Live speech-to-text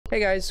Hey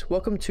guys,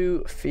 welcome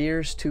to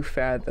Fears to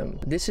Fathom.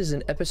 This is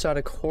an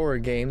episodic horror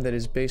game that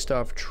is based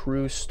off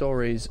true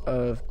stories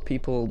of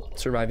people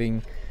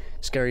surviving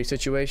scary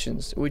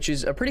situations, which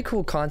is a pretty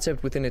cool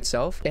concept within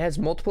itself. It has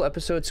multiple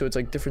episodes, so it's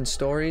like different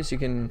stories. You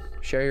can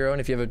share your own.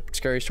 If you have a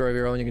scary story of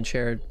your own, you can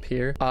share it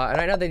here. And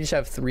right now they just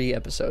have 3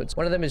 episodes.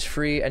 One of them is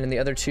free, and then the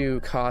other 2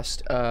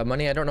 cost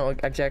money. I don't know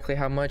exactly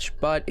how much,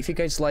 but if you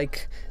guys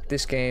like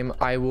this game,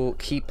 I will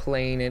keep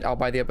playing it. I'll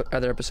buy the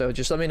other episodes.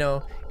 Just let me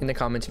know in the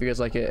comments if you guys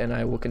like it, and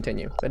I will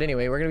continue. But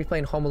anyway, we're gonna be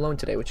playing Home Alone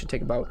today, which should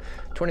take about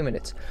 20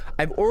 minutes.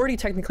 I've already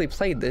technically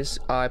played this.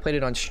 I played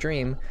it on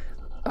stream.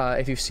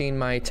 If you've seen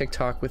my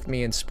TikTok with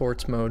me in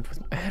sports mode,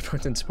 with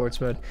headphones in sports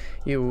mode,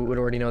 you would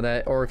already know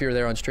that, or if you're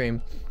there on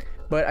stream.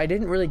 But I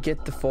didn't really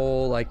get the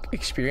full like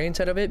experience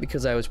out of it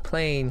because I was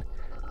playing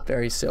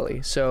very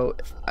silly. So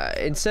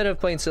instead of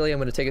playing silly, I'm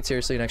going to take it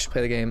seriously and actually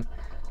play the game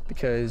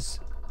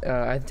because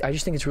I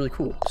just think it's really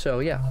cool. So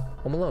yeah,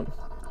 Home Alone.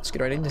 Let's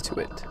get right into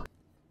it.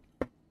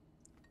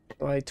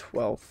 July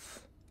 12th.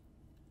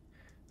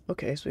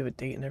 Okay, so we have a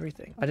date and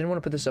everything. I didn't want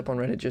to put this up on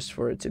Reddit just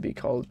for it to be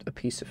called a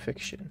piece of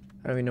fiction.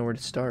 I don't even know where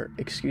to start.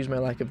 Excuse my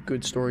lack of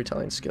good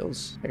storytelling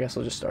skills. I guess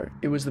I'll just start.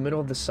 It was the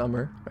middle of the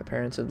summer. My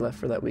parents had left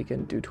for that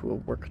weekend due to a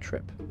work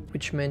trip,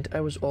 which meant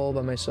I was all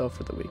by myself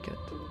for the weekend.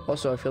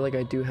 Also, I feel like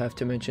I do have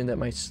to mention that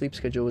my sleep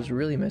schedule was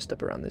really messed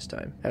up around this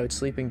time. I would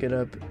sleep and get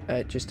up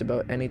at just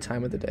about any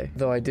time of the day,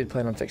 though I did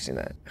plan on fixing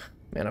that.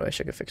 Man, I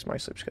wish I could fix my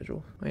sleep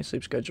schedule. My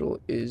sleep schedule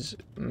is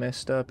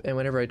messed up, and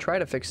whenever I try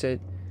to fix it,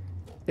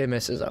 it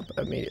messes up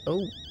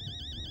immediately.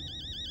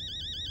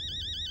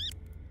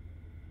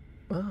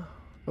 Oh,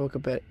 I woke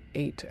up at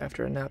 8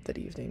 after a nap that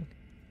evening.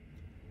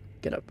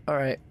 Get up.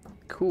 Alright,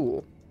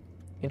 cool.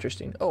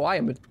 Interesting. Oh, I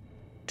am a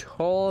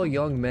tall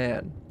young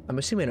man. I'm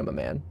assuming I'm a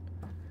man.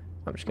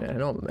 I'm just kidding, I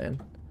know I'm a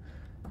man.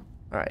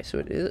 Alright, so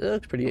it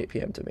looks pretty 8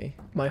 p.m. to me.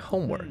 My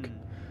homework.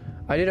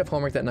 I did have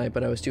homework that night,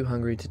 but I was too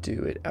hungry to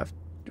do it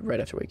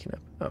right after waking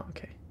up. Oh,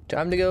 okay.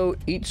 Time to go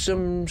eat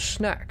some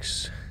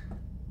snacks.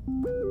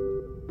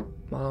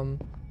 Mom,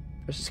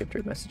 let's just skip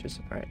through messages.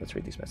 Alright, let's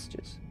read these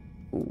messages.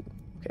 Ooh,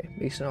 okay.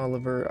 Mason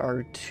Oliver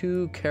are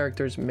 2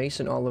 characters,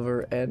 Mason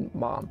Oliver and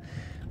Mom.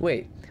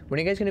 Wait, when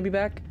are you guys gonna be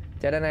back?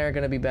 Dad and I are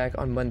gonna be back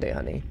on Monday,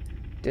 honey.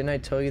 Didn't I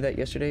tell you that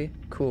yesterday?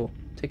 Cool.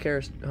 Take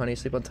care, honey.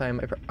 Sleep on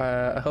time.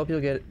 I hope you'll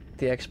get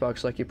the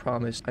Xbox like you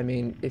promised. I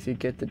mean, if you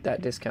get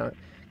that discount.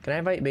 Can I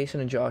invite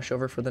Mason and Josh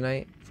over for the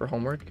night for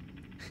homework?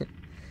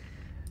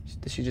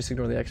 Did she just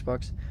ignore the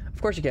Xbox?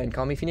 Of course you can.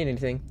 Call me if you need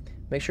anything.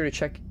 Make sure to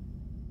check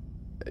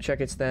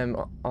it's them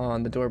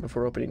on the door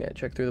before opening it.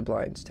 Check through the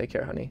blinds. Take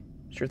care, honey.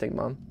 Sure thing,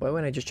 Mom. Why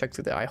wouldn't I just check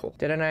through the eye hole?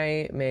 Dad and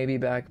I may be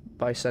back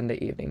by Sunday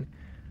evening.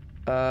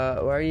 Why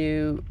are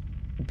you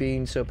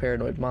being so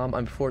paranoid? Mom,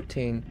 I'm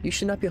 14. You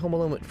should not be home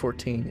alone at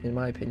 14, in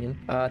my opinion.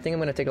 I think I'm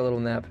gonna take a little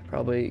nap.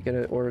 Probably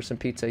gonna order some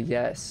pizza.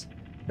 Yes.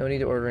 No need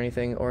to order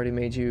anything. Already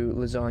made you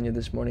lasagna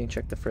this morning.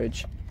 Check the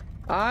fridge.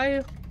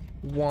 I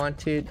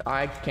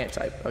can't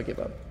type. I'll give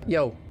up.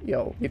 Yo,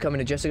 you coming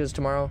to Jessica's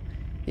tomorrow?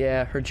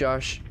 Yeah, her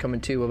Josh coming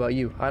too. What about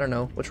you? I don't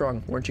know. What's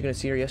wrong? Weren't you gonna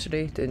see her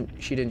yesterday?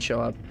 She didn't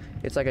show up.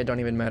 It's like I don't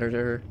even matter to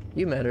her.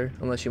 You matter,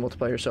 unless you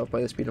multiply yourself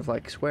by the speed of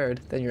light squared,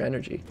 then your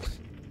energy.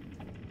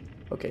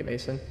 Okay,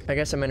 Mason. I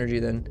guess I'm energy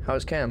then.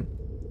 How's Cam?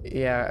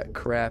 Yeah,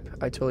 crap.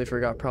 I totally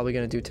forgot. Probably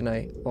gonna do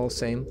tonight. All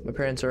same. My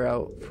parents are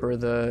out for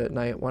the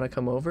night. Wanna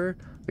come over?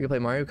 We can play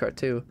Mario Kart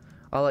too.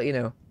 I'll let you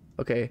know.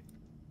 Okay.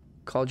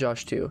 Call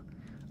Josh too.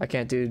 I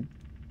can't, dude.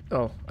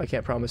 Oh, I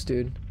can't promise,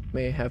 dude.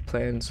 May have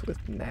plans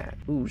with Nat.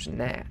 Who's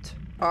Nat?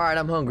 Alright,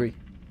 I'm hungry.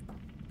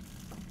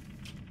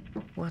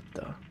 What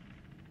the?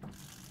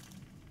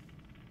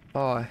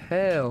 Oh,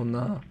 hell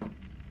no.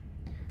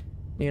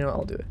 You know,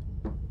 I'll do it.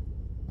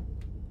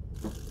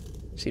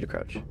 See to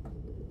crouch.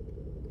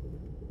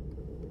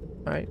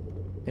 Alright,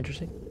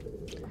 interesting.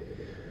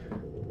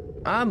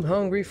 I'm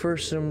hungry for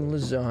some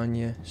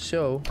lasagna,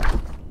 so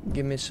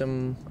give me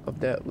some of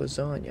that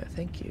lasagna.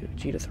 Thank you.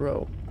 G to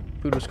throw.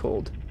 Food was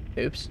cold.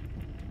 Oops.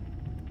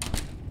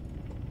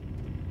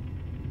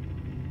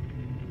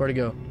 Where'd it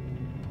go?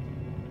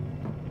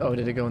 Oh,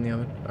 did it go in the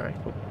oven? Alright,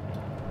 cool.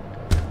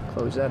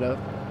 Close that up.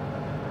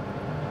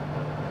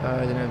 I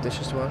didn't have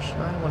dishes to wash.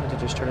 I wanted to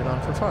just turn it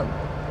on for fun.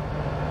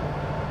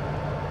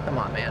 Come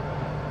on, man.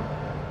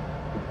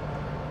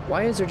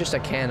 Why is there just a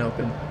can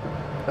open?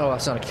 Oh,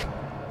 that's not a can.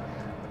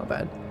 Not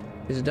bad.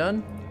 Is it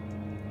done?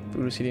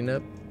 Food was heating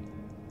up.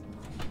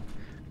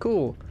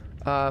 Cool.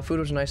 Food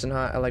was nice and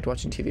hot. I liked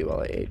watching TV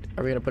while I ate.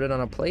 Are we gonna put it on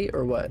a plate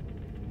or what?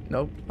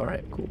 Nope.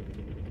 Alright, cool.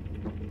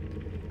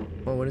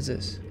 Oh, what is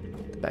this?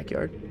 The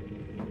backyard?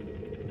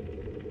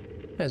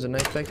 There's a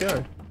nice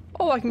backyard.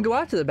 Oh, I can go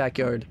out to the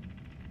backyard.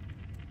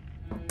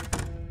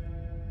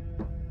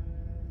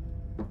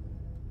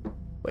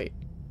 Wait.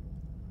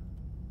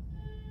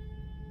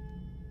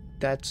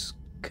 That's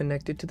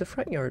connected to the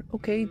front yard.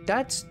 Okay,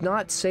 that's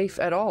not safe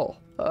at all.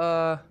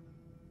 Now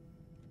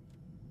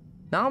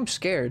I'm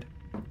scared.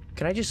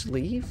 Can I just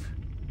leave?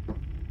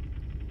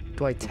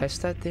 Do I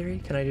test that theory?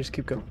 Can I just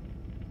keep going?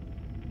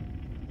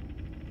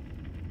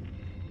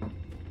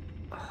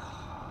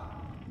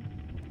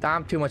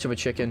 I'm too much of a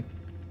chicken.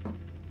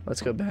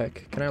 Let's go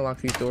back. Can I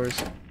lock these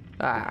doors?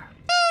 Ah.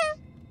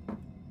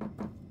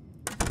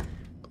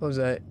 Close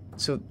that.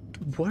 So,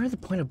 what are the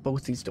point of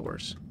both these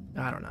doors?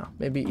 I don't know.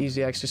 Maybe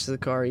easy access to the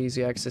car,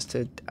 easy access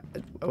to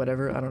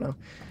whatever. I don't know.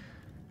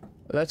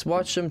 Let's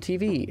watch some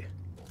TV.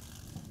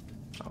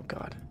 Oh,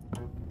 God.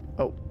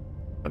 Oh.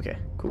 Okay,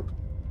 cool.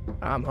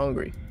 I'm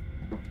hungry.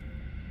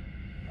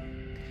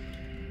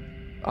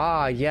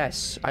 Ah,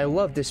 yes. I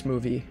love this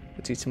movie.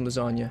 Let's eat some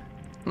lasagna.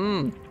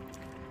 Mmm.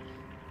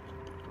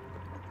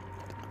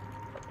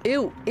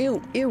 Ew,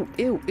 ew, ew,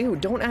 ew, ew.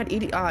 Don't add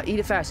eat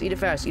it fast, eat it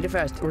fast, eat it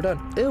fast. We're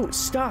done. Ew,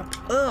 stop.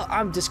 Ugh,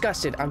 I'm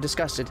disgusted. I'm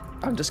disgusted.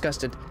 I'm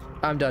disgusted.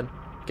 I'm done.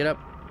 Get up.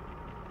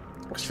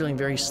 I was feeling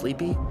very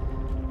sleepy.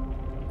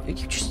 You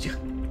just...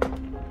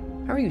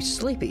 How are you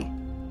sleepy?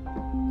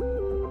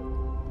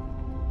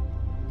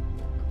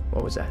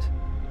 What was that?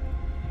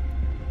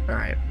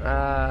 Alright,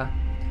 we're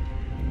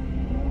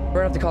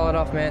gonna have to call it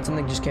off, man.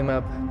 Something just came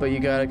up, but you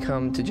gotta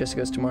come to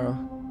Jessica's tomorrow.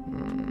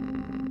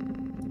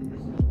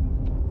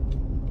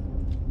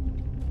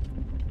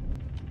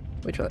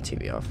 Wait, turn that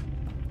TV off.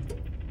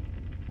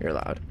 You're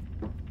loud.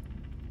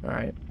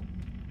 Alright.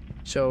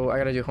 So, I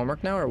gotta do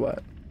homework now, or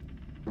what?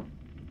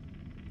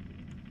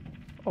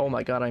 Oh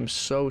my god, I'm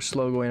so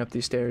slow going up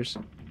these stairs.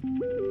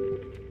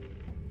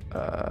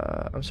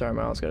 I'm sorry,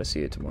 Miles, gotta see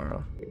you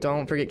tomorrow.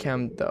 Don't forget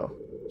Chem, though.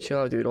 Chill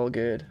out, dude, all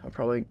good. I'll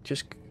probably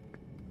just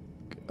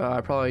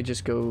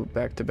go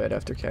back to bed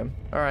after Chem.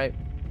 Alright.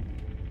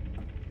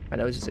 My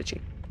nose is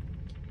itchy.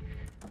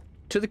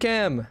 To the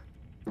Chem!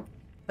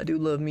 I do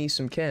love me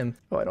some Chem.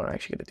 Oh, I don't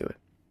actually get to do it.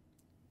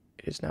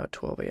 It is now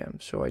 12 a.m.,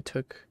 so I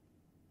took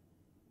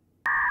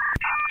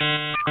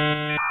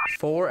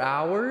 4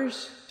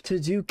 hours to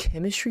do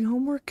chemistry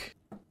homework?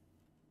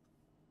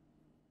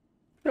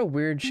 What a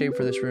weird shape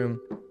for this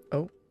room.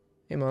 Oh,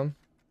 hey, Mom.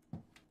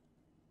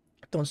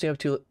 Don't stay up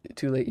too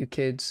late, you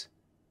kids.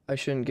 I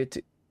shouldn't get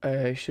to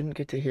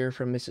hear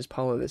from Mrs.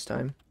 Paula this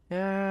time.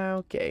 Yeah,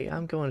 okay.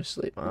 I'm going to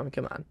sleep, Mom.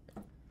 Come on.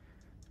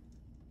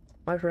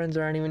 My friends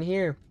aren't even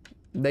here.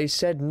 They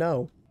said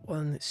no.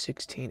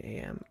 1:16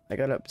 a.m. I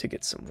got up to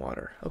get some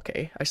water.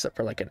 Okay, I slept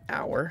for like an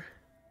hour.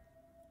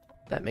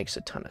 That makes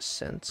a ton of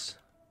sense.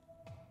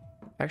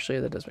 Actually,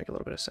 that does make a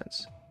little bit of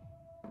sense.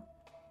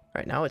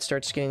 Alright, now it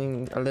starts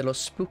getting a little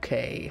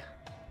spooky.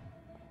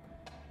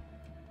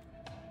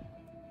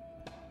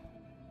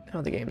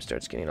 Now the game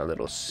starts getting a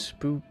little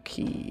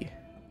spooky.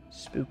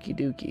 Spooky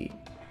dooky.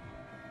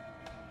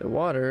 The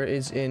water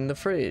is in the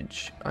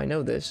fridge. I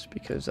know this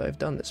because I've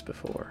done this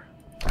before.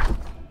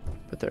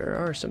 But there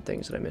are some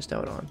things that I missed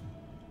out on.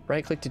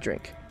 Right click to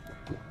drink.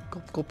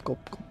 Gulp, gulp,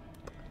 gulp, gulp.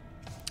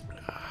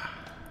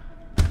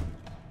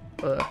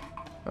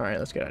 Alright,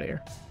 let's get out of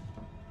here.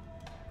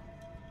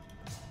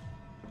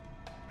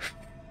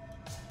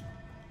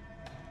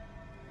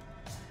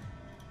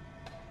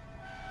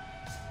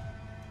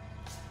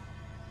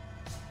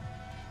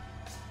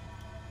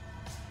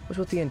 What's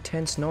with the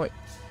intense noise?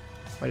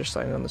 Am I just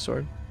sliding on the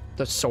sword?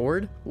 The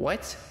sword?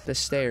 What? The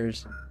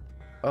stairs.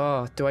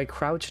 Oh, do I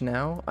crouch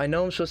now? I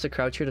know I'm supposed to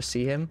crouch here to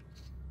see him.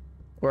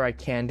 Or I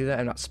can do that.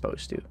 I'm not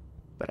supposed to.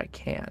 But I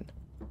can.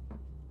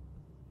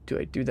 Do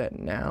I do that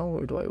now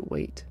or do I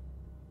wait?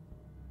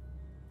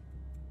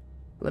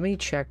 Let me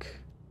check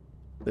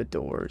the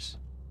doors.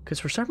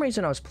 Because for some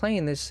reason I was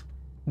playing this.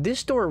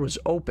 This door was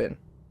open.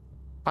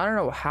 I don't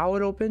know how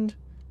it opened.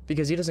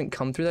 Because he doesn't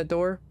come through that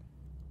door.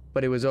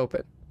 But it was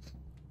open.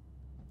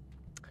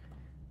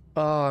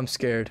 Oh, I'm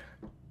scared.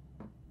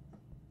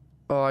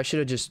 Oh, I should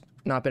have just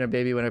not been a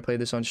baby when I played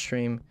this on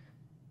stream.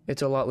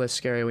 It's a lot less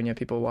scary when you have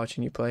people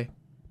watching you play.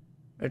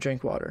 I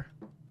drank water.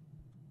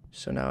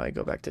 So now I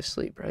go back to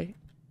sleep, right?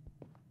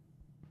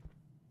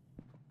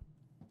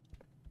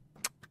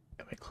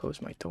 And I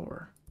close my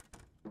door.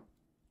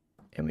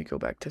 And we go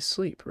back to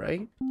sleep,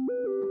 right?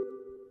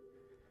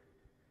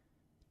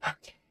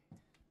 Okay.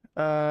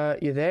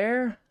 You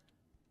there?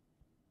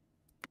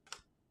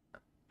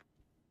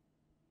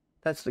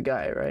 That's the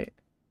guy, right?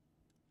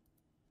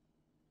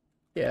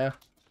 Yeah.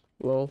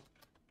 Lol.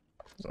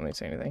 Doesn't let me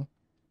say anything.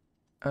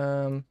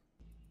 Well,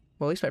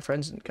 at least my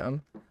friends didn't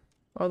come.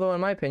 Although,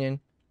 in my opinion,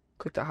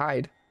 click to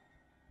hide.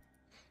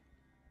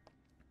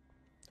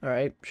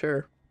 Alright,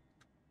 sure.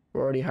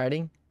 We're already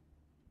hiding.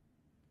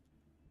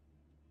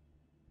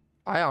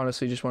 I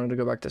honestly just wanted to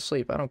go back to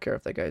sleep. I don't care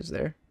if that guy's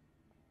there.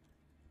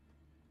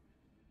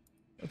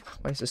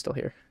 Why is this still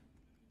here?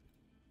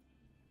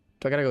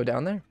 Do I gotta go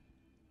down there?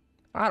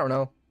 I don't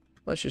know.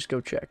 Let's just go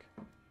check.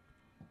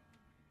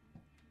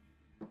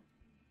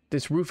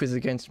 This roof is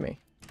against me.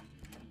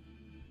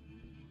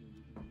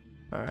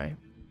 Alright.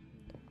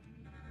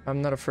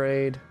 I'm not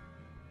afraid.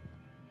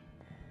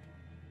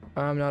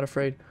 I'm not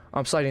afraid.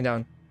 I'm sliding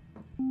down.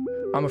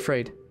 I'm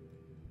afraid.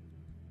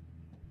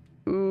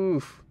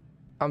 Oof.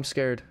 I'm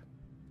scared.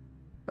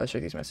 Let's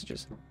check these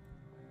messages.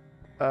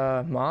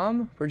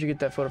 Mom? Where'd you get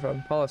that photo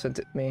from? Paula sent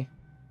it to me.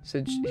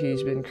 Said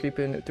he's been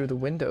creeping through the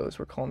windows.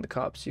 We're calling the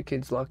cops. You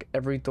kids lock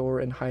every door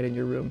and hide in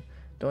your room.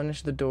 Don't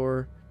enter the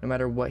door no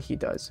matter what he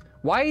does.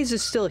 Why is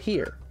this still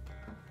here?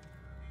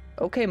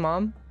 Okay,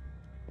 Mom.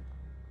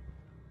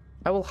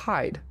 I will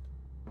hide.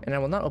 And I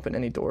will not open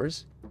any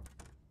doors.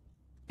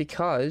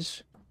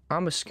 Because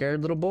I'm a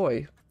scared little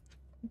boy.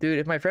 Dude,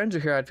 if my friends are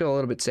here, I'd feel a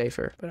little bit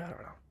safer. But I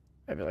don't know.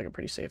 I feel like I'm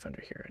pretty safe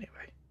under here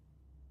anyway.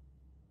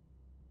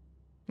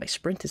 My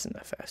sprint isn't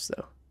that fast,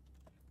 though.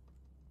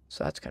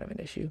 So that's kind of an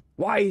issue.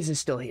 Why is it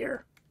still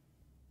here?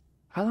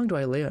 How long do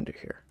I lay under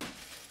here?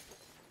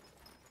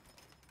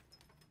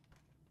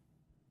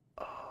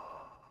 Oh.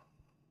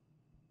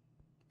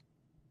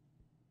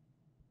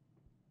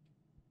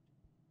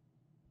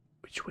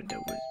 Which window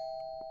was...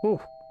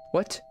 Oh,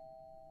 what?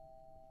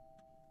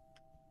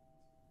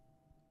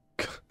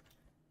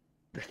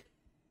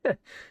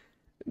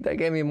 That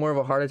gave me more of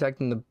a heart attack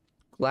than the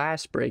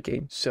glass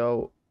breaking.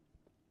 So,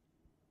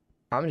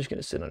 I'm just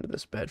gonna sit under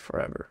this bed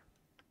forever.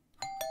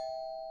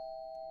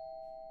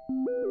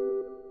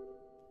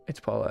 It's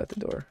Paula at the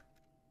door.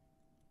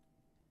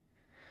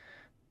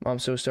 I'm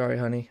so sorry,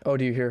 honey. Oh,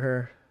 do you hear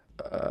her?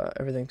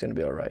 Everything's gonna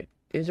be alright.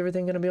 Is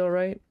everything gonna be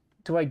alright?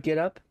 Do I get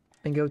up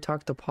and go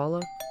talk to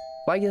Paula?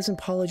 Why doesn't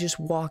Paula just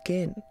walk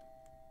in?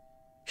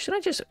 Should I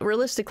just...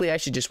 Realistically, I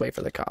should just wait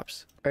for the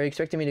cops. Are you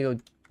expecting me to go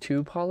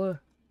to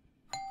Paula?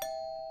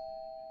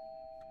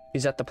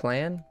 Is that the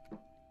plan?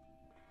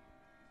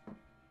 What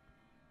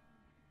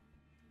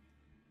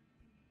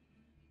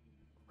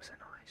was that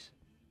noise?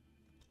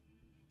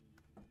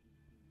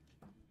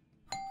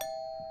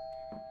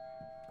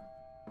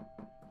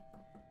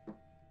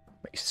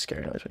 Makes a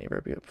scary noise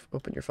whenever you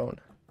open your phone.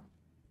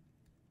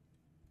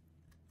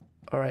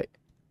 Alright.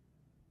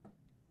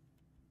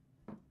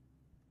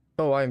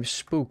 Oh, I'm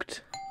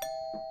spooked.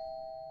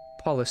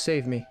 Paula,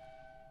 save me.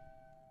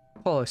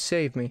 Paula,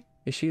 save me.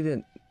 Is she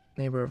the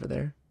neighbor over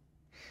there?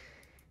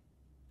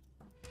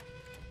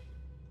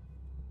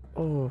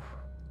 Oh.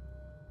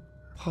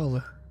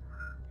 Paula.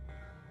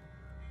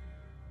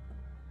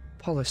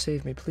 Paula,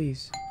 save me,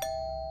 please.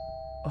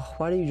 Oh,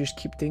 why do you just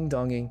keep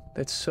ding-donging?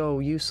 That's so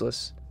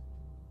useless.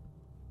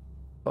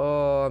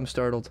 Oh, I'm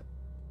startled.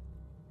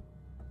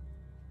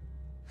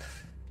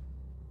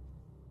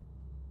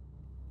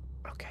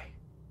 Okay.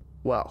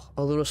 Well,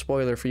 a little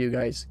spoiler for you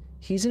guys.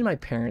 He's in my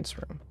parents'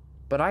 room.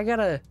 But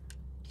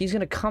he's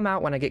gonna come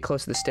out when I get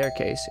close to the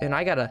staircase, and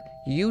I gotta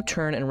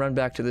U-turn and run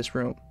back to this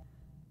room.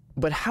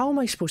 But how am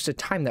I supposed to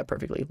time that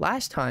perfectly?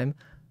 Last time,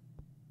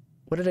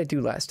 what did I do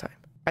last time?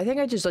 I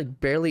think I just like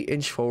barely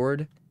inched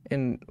forward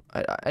and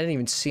I didn't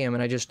even see him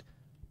and I just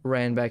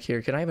ran back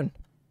here. Can I even...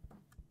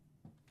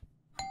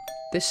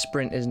 This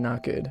sprint is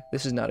not good.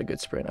 This is not a good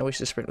sprint. I wish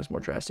the sprint was more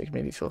drastic,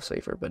 maybe feel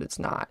safer, but it's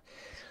not.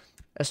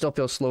 I still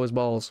feel slow as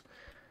balls.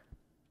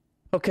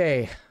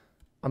 Okay,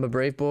 I'm a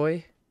brave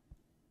boy.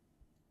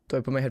 Do I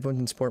put my headphones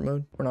in sport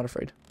mode? We're not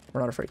afraid. We're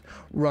not afraid.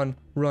 Run,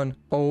 run.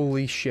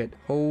 Holy shit.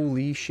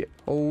 Holy shit.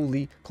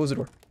 Holy... Close the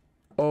door.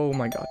 Oh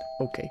my god.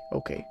 Okay,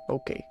 okay,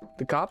 okay.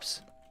 The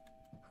cops?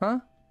 Huh?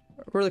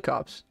 Where are the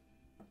cops?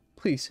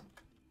 Please.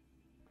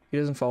 He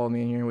doesn't follow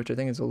me in here, which I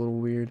think is a little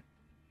weird.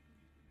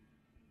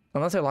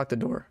 Unless I lock the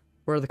door.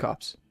 Where are the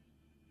cops?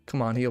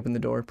 Come on, he opened the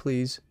door,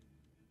 please.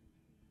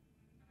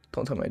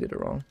 Don't tell me I did it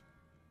wrong.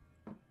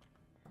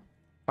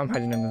 I'm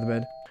hiding under the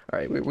bed.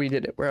 Alright, we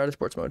did it. We're out of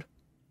sports mode.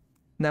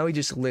 Now we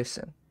just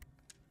listen.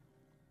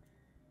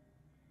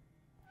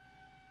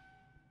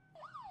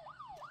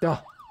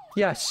 Oh,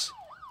 yes.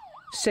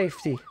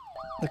 Safety.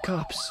 The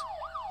cops.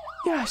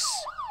 Yes.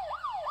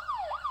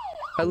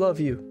 I love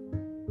you.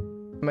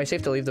 Am I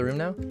safe to leave the room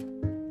now?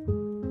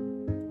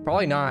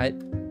 Probably not.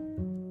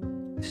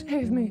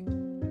 Save me.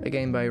 A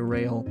game by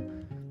Rail.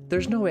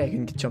 There's no way I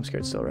can get jump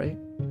scared still, right?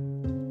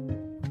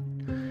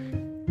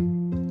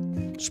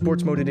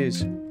 Sports mode it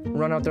is.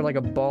 Run out there like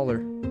a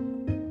baller.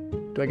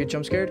 Do I get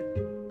jump scared?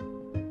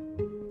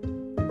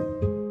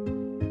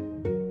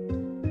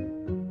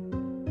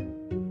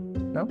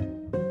 No?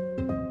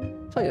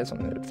 I thought you had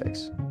something that would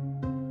fix.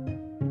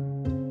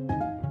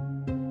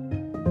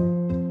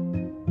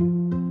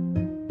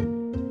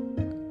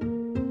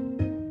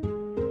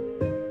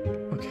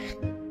 Okay.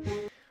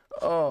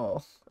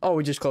 Oh,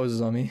 it just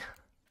closes on me.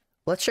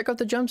 Let's check out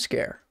the jump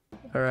scare.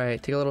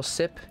 Alright, take a little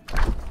sip.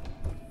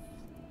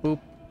 Boop.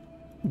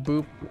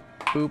 Boop.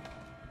 Boop.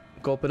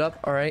 Gulp it up.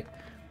 Alright.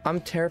 I'm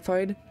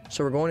terrified,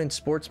 so we're going in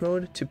sports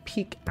mode to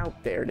peek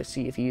out there to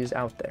see if he is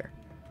out there.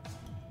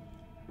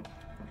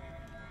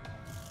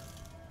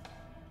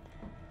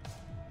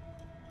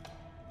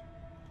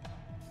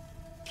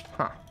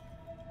 Huh.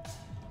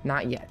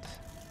 Not yet.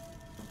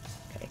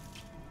 Okay.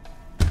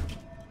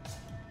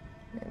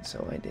 And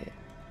so I did.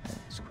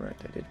 That's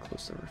correct. I did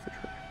close the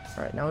refrigerator.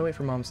 Alright, now we wait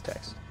for Mom's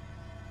text.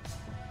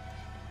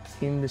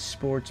 In the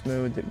sports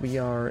mode that we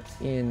are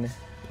in,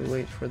 we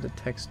wait for the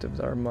text of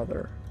our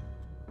mother.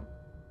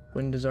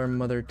 When does our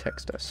mother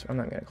text us? I'm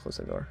not gonna close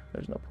the door.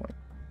 There's no point.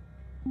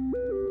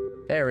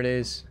 There it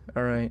is.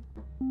 Alright.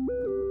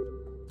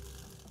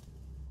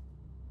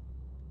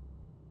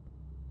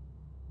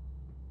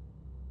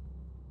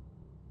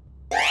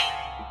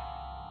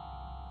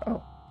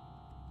 Oh.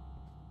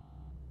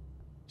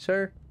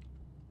 Sir?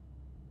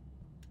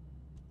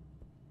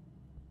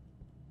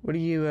 What are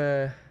you,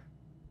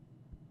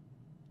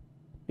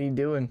 are you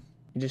doing?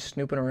 You just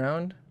snooping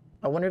around?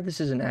 I wonder if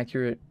this is an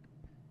accurate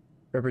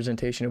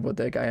representation of what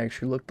that guy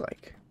actually looked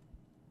like.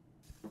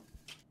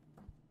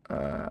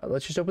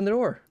 Let's just open the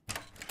door.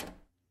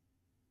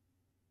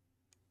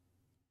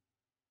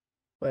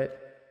 What?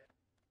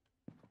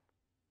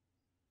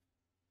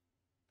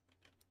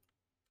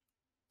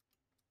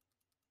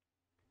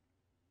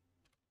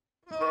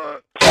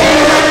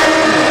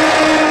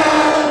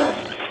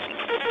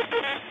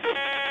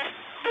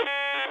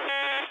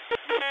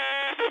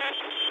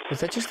 Was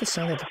that just the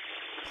sound that the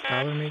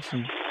prowler makes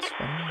in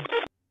Spider-Man?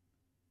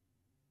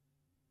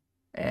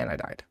 And I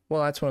died.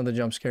 Well, that's one of the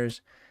jump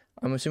scares.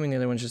 I'm assuming the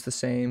other one's just the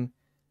same.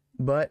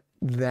 But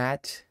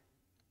that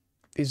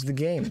is the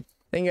game.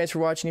 Thank you guys for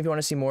watching. If you want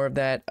to see more of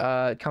that,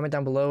 comment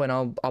down below and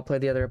I'll play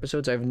the other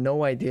episodes. I have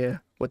no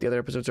idea what the other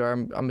episodes are.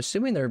 I'm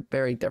assuming they're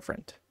very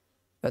different.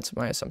 That's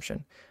my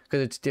assumption.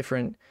 Because it's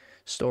different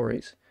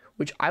stories.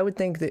 Which I would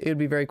think that it would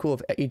be very cool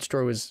if each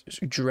story was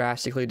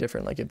drastically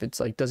different. Like if it's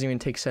like doesn't even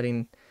take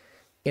setting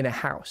in a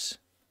house.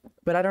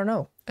 But I don't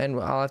know. And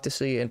I'll have to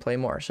see and play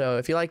more. So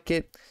if you like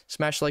it,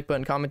 smash the like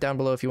button, comment down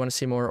below if you want to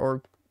see more,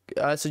 or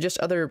suggest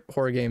other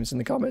horror games in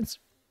the comments.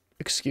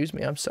 Excuse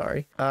me, I'm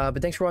sorry.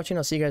 But thanks for watching.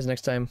 I'll see you guys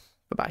next time.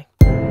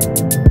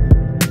 Bye-bye.